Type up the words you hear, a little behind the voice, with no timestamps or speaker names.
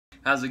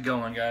How's it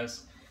going,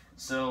 guys?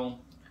 So,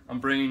 I'm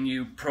bringing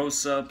you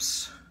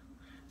ProSupps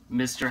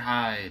Mr.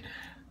 Hyde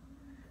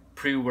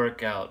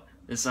pre-workout.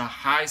 It's a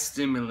high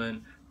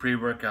stimulant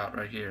pre-workout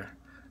right here.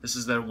 This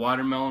is their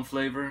watermelon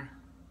flavor.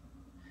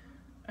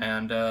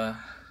 And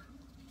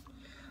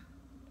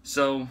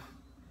so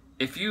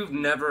if you've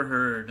never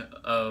heard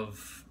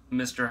of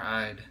Mr.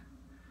 Hyde,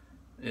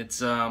 it's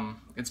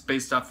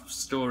based off of a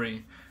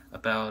story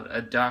about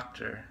a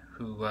doctor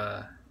who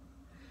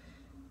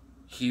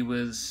he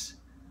was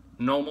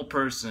a normal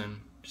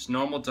person, just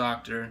normal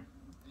doctor,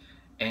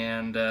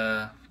 and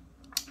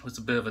was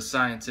a bit of a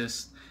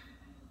scientist,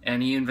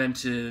 and he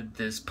invented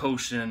this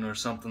potion or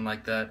something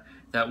like that,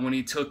 that when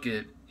he took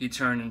it, he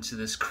turned into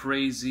this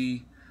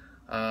crazy,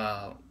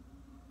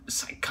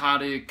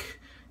 psychotic,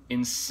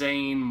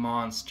 insane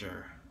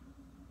monster.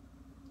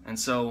 And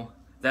so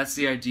that's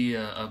the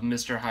idea of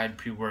Mr. Hyde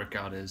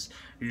pre-workout. Is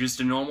you're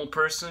just a normal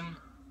person,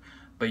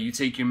 but you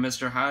take your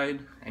Mr. Hyde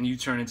and you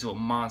turn into a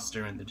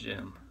monster in the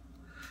gym.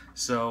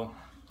 So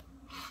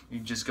you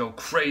just go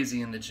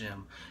crazy in the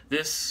gym.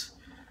 There's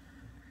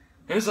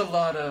a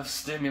lot of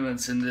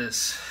stimulants in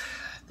this.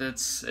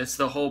 It's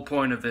the whole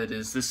point of it.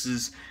 Is this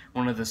is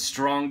one of the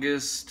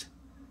strongest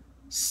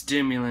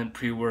stimulant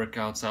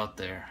pre-workouts out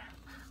there.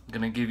 I'm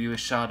gonna give you a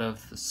shot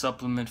of the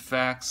supplement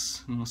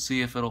facts, and we'll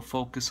see if it'll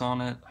focus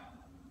on it.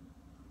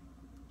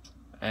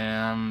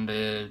 And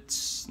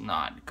it's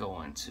not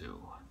going to.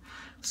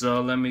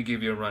 So let me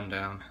give you a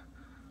rundown.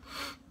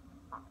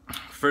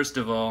 First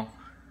of all,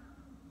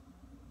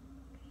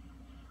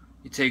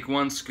 you take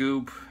 1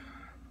 scoop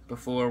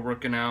before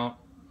working out.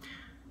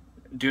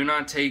 Do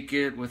not take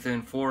it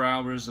within 4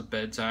 hours of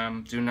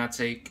bedtime. Do not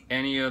take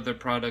any other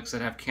products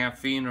that have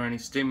caffeine or any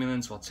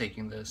stimulants while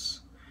taking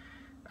this.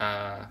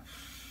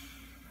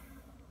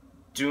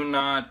 Do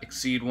not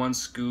exceed 1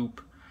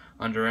 scoop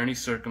under any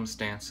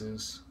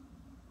circumstances.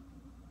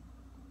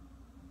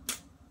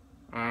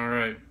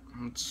 Alright,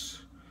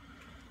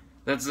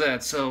 that's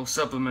that. So,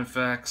 supplement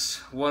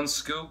facts. 1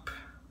 scoop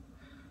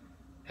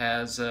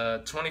has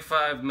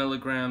 25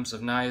 milligrams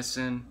of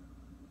niacin.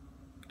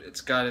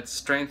 It's got its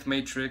strength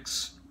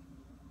matrix,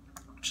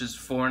 which is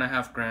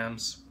 4.5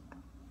 grams.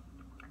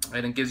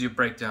 And it gives you a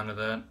breakdown of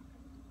that.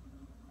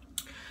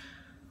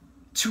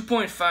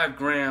 2.5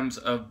 grams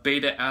of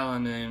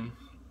beta-alanine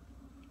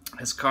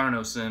as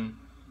carnosine.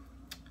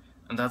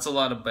 And that's a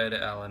lot of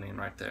beta-alanine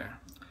right there.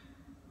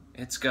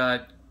 It's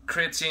got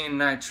creatine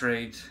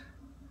nitrate,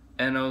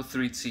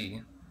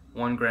 NO3T,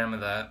 1 gram of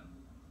that.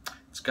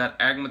 It's got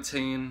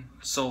agmatine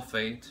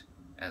sulfate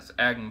as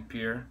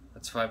Agmapure,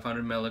 that's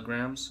 500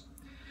 milligrams.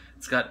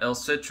 It's got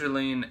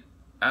L-citrulline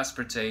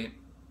aspartate,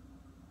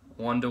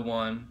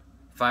 1:1,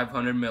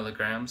 500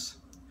 milligrams.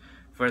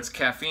 For its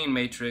caffeine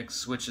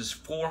matrix, which is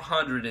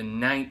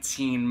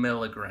 419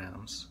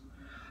 milligrams.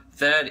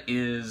 That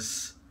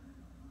is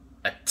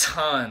a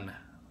ton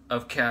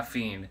of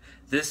caffeine.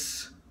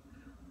 This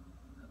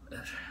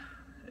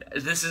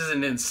is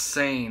an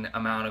insane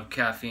amount of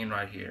caffeine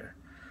right here.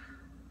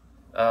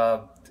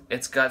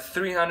 It's got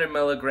 300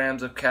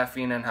 milligrams of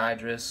caffeine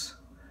anhydrous.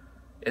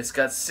 It's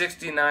got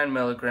 69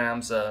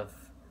 milligrams of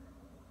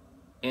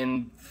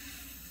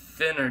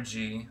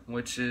Infinergy,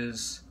 which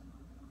is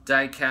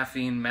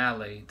dicaffeine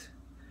malate.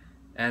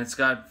 And it's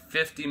got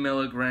 50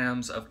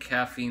 milligrams of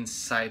caffeine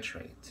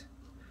citrate.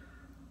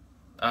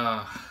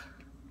 To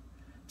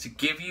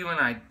give you an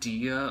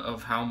idea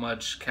of how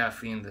much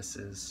caffeine this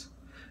is,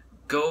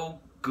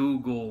 go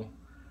Google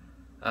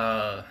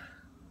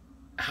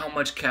how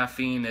much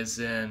caffeine is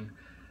in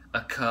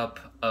a cup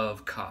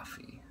of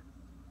coffee.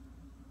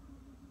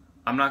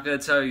 I'm not going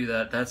to tell you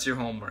that. That's your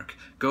homework.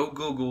 Go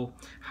Google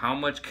how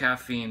much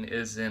caffeine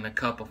is in a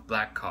cup of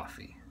black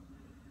coffee.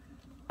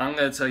 I'm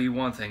going to tell you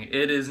one thing.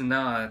 It is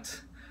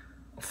not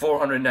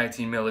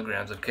 419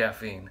 milligrams of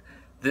caffeine.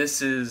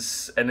 This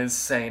is an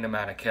insane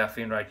amount of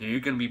caffeine right here. You're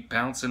going to be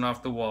bouncing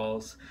off the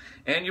walls,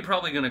 and you're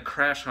probably going to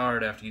crash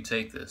hard after you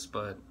take this,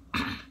 but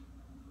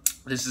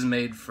this is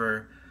made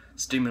for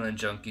stimulant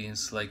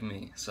junkies like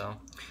me. So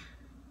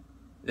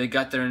they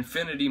got their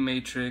infinity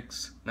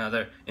matrix, now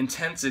their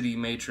intensity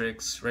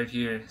matrix right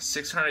here,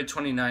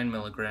 629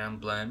 milligram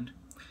blend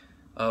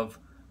of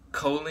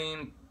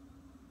choline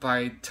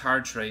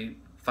bitartrate,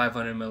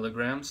 500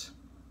 milligrams,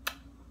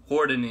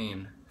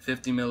 hordenine,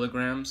 50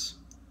 milligrams.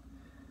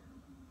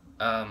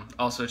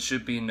 Also, it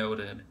should be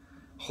noted,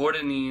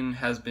 hordenine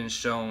has been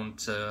shown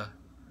to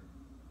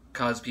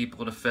cause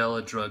people to fail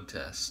a drug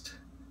test.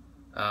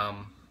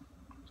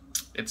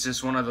 It's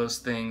just one of those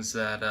things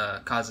that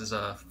causes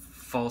a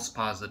false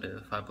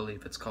positive, I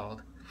believe it's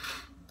called.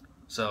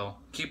 So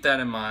keep that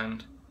in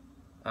mind.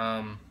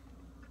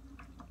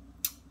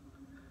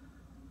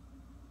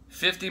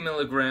 50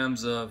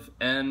 milligrams of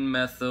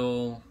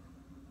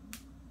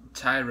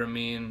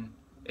N-methyltyramine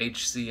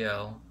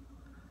HCl,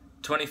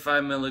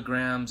 25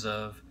 milligrams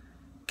of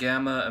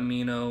gamma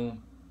amino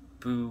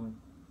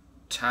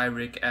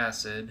butyric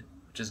acid,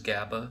 which is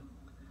GABA,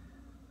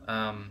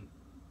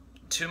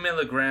 2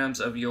 milligrams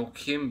of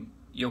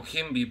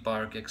yohimbe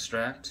bark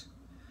extract,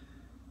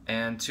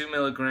 and 2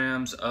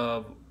 milligrams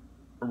of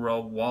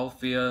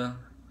Rowolfia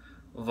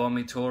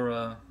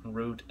vomitora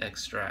root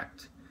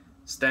extract.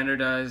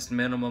 Standardized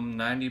minimum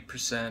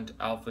 90%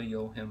 alpha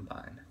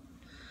yohimbine.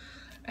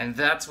 And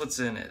that's what's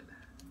in it.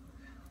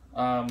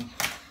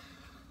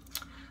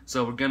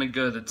 So we're gonna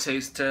go to the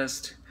taste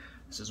test.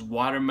 This is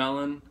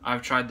watermelon.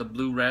 I've tried the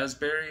blue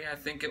raspberry, I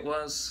think it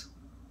was.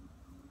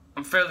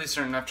 I'm fairly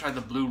certain I've tried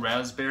the blue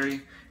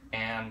raspberry,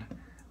 and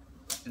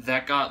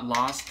that got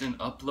lost in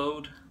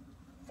upload,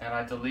 and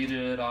I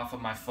deleted it off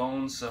of my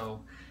phone,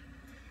 so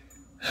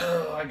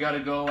I gotta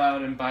go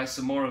out and buy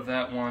some more of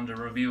that one to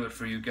review it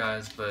for you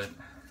guys, but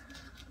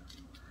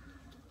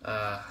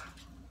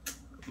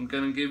I'm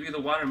gonna give you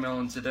the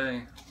watermelon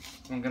today.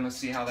 I'm gonna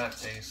see how that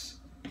tastes.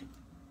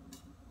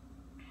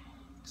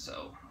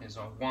 So here's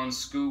our 1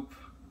 scoop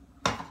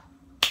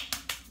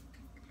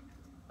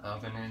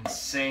of an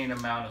insane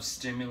amount of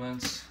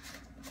stimulants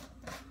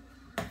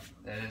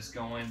that is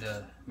going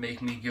to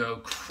make me go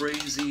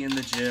crazy in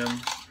the gym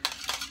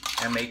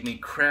and make me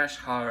crash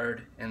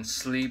hard and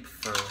sleep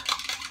for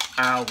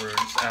hours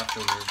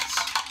afterwards.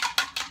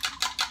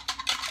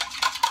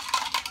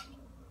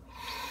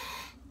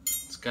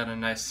 It's got a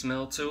nice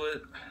smell to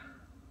it.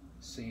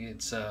 See,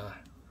 it's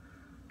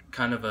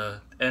kind of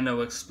a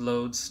Eno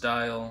Explode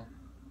style,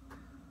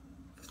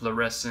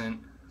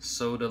 fluorescent,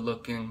 soda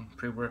looking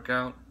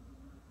pre-workout.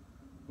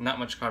 Not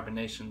much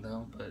carbonation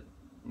though, but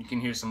you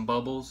can hear some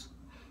bubbles.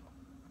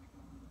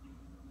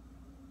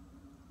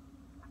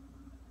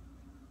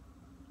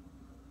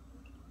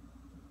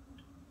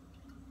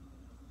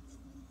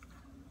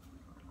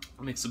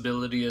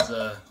 Mixability is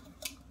a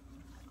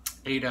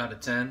 8 out of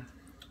 10.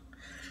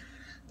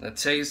 The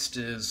taste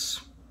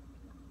is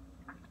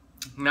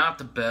not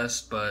the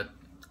best, but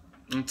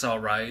it's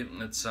alright.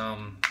 It's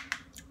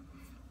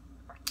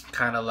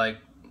kind of like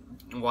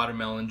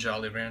watermelon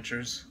Jolly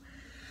Ranchers.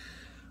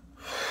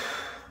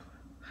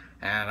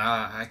 And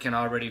I can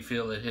already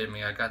feel it hit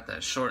me. I got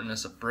that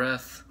shortness of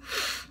breath.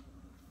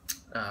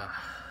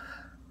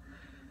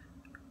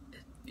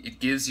 It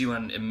gives you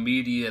an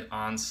immediate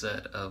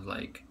onset of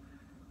like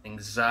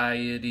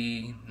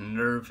anxiety,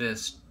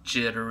 nervous,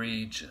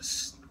 jittery,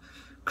 just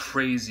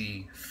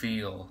crazy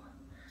feel.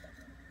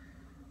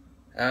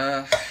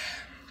 I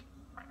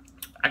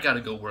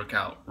gotta go work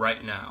out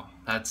right now.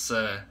 That's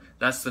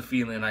the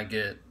feeling I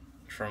get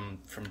from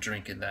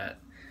drinking that.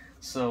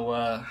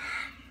 So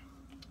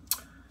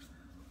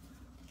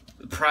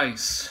the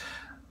price.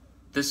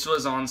 This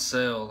was on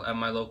sale at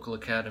my local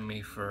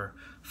academy for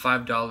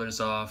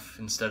 $5 off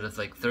instead of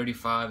like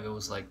 $35. It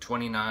was like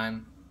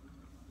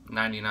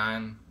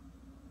 $29.99.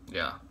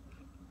 Yeah,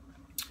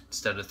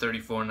 instead of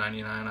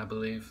 $34.99, I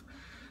believe.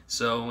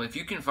 So if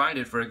you can find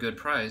it for a good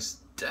price,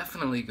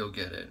 definitely go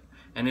get it.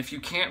 And if you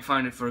can't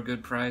find it for a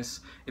good price,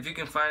 if you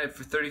can find it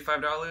for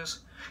 $35,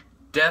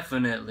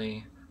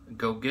 definitely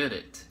go get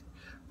it.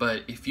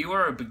 But if you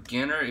are a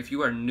beginner, if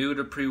you are new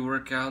to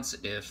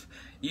pre-workouts, if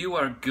you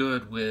are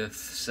good with,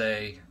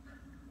 say,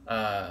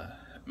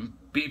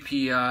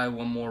 BPI,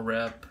 1 more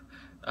rep,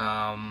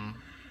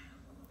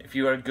 if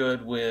you are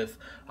good with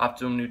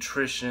Optimum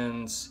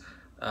Nutrition's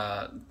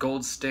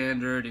Gold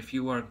Standard, if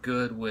you are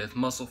good with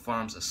Muscle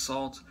Farms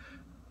Assault,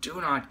 do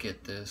not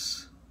get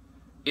this.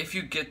 If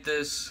you get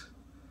this,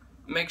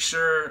 make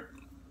sure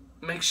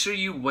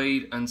you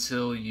wait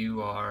until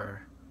you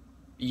are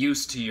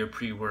used to your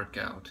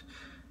pre-workout.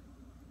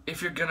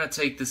 If you're gonna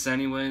take this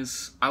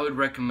anyways, I would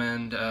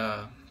recommend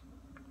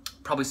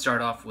probably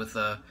start off with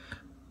a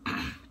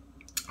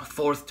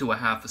 1/4 to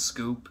 1/2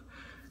 scoop,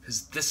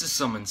 because this is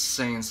some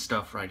insane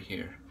stuff right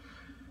here.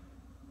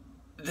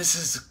 This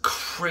is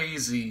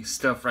crazy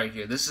stuff right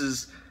here. This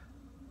is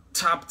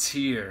top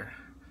tier.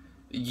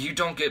 You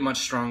don't get much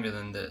stronger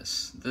than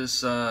this.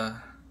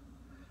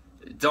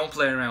 Don't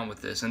play around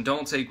with this, and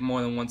don't take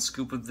more than 1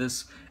 scoop of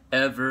this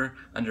ever,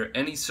 under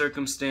any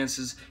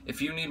circumstances. If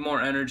you need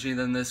more energy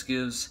than this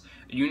gives,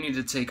 you need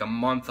to take a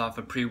month off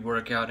of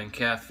pre-workout and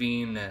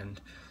caffeine and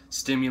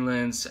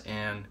stimulants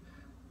and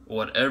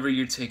whatever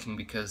you're taking,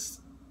 because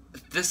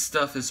this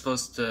stuff is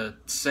supposed to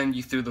send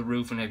you through the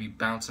roof and have you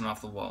bouncing off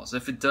the walls.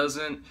 If it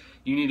doesn't,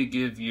 you need to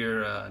give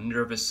your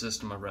nervous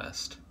system a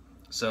rest.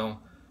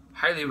 So,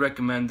 highly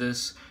recommend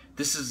this.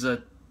 This is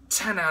a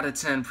 10 out of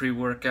 10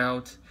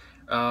 pre-workout.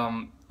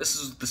 This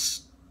is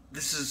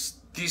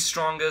the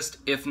strongest,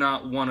 if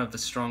not one of the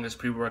strongest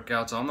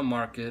pre-workouts on the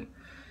market,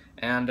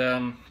 and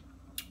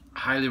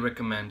highly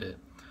recommend it.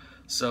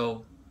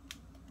 So,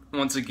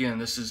 once again,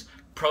 this is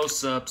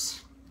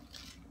ProSupps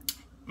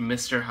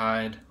Mr.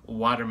 Hyde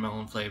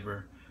watermelon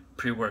flavor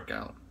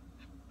pre-workout.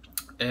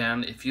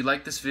 And if you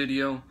like this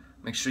video,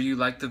 make sure you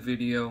like the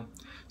video,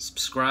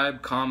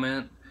 subscribe,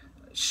 comment,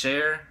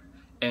 share,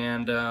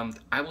 and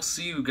I will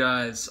see you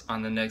guys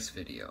on the next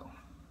video.